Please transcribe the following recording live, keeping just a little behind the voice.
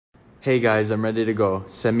Hey guys, I'm ready to go.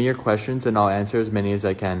 Send me your questions and I'll answer as many as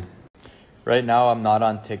I can. Right now, I'm not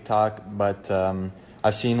on TikTok, but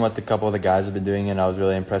I've seen what a couple of the guys have been doing, and I was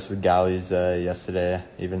really impressed with Gally's yesterday.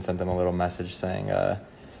 Even sent them a little message saying how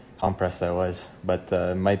impressed I was, but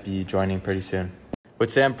might be joining pretty soon. Would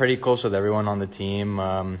say I'm pretty close with everyone on the team,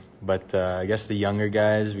 but I guess the younger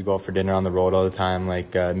guys, we go out for dinner on the road all the time,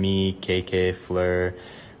 like me, KK, Fleur,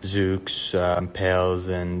 Zooks, Pales,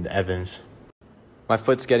 and Evans. My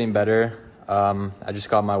foot's getting better. I just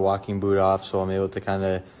got my walking boot off, so I'm able to kind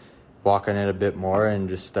of walk on it a bit more and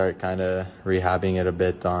just start kind of rehabbing it a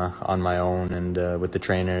bit on my own and with the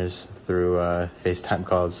trainers through FaceTime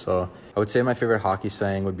calls. So I would say my favorite hockey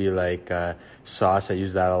slang would be like sauce. I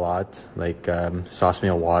use that a lot, like sauce me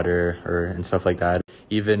a water and stuff like that.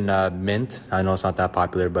 Even mint. I know it's not that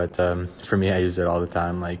popular, but for me, I use it all the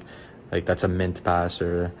time. Like that's a mint pass,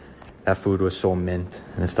 or that food was so mint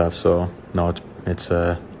and stuff. So no, it's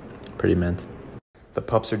pretty mint. The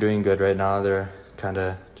pups are doing good right now. They're kind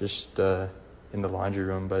of just in the laundry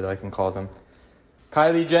room, but I can call them.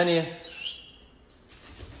 Kylie, Jenny.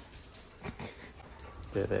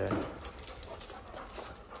 They're there.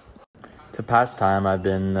 To pass time, I've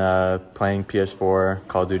been playing PS4,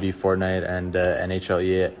 Call of Duty, Fortnite, and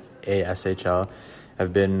NHL ASHL.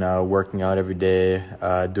 I've been working out every day,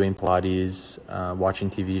 doing Pilates, watching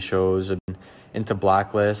TV shows. I've been into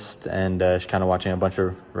Blacklist and just kind of watching a bunch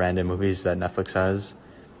of random movies that Netflix has.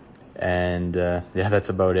 And yeah, that's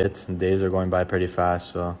about it. Days are going by pretty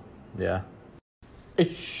fast, so yeah.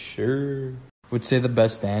 Sure. Would say the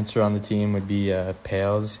best dancer on the team would be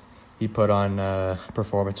Pales. He put on a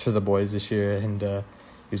performance for the boys this year, and he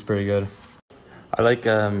was pretty good. I like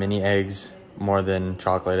mini eggs more than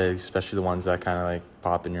chocolate eggs, especially the ones that kind of like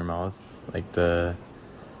pop in your mouth, like the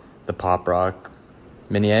Pop Rock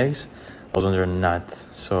mini eggs. Those ones are nuts.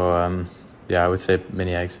 So yeah, I would say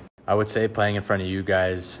mini eggs. I would say playing in front of you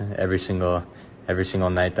guys every single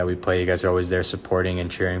night that we play. You guys are always there supporting and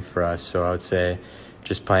cheering for us. So I would say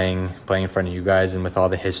just playing in front of you guys, and with all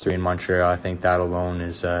the history in Montreal, I think that alone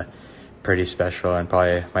is pretty special and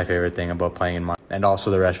probably my favorite thing about playing in Montreal. And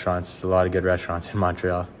also the restaurants. There's a lot of good restaurants in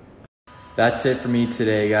Montreal. That's it for me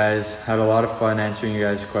today, guys. Had a lot of fun answering you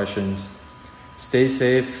guys' questions. Stay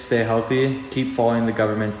safe, stay healthy, keep following the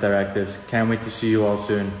government's directives. Can't wait to see you all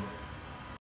soon.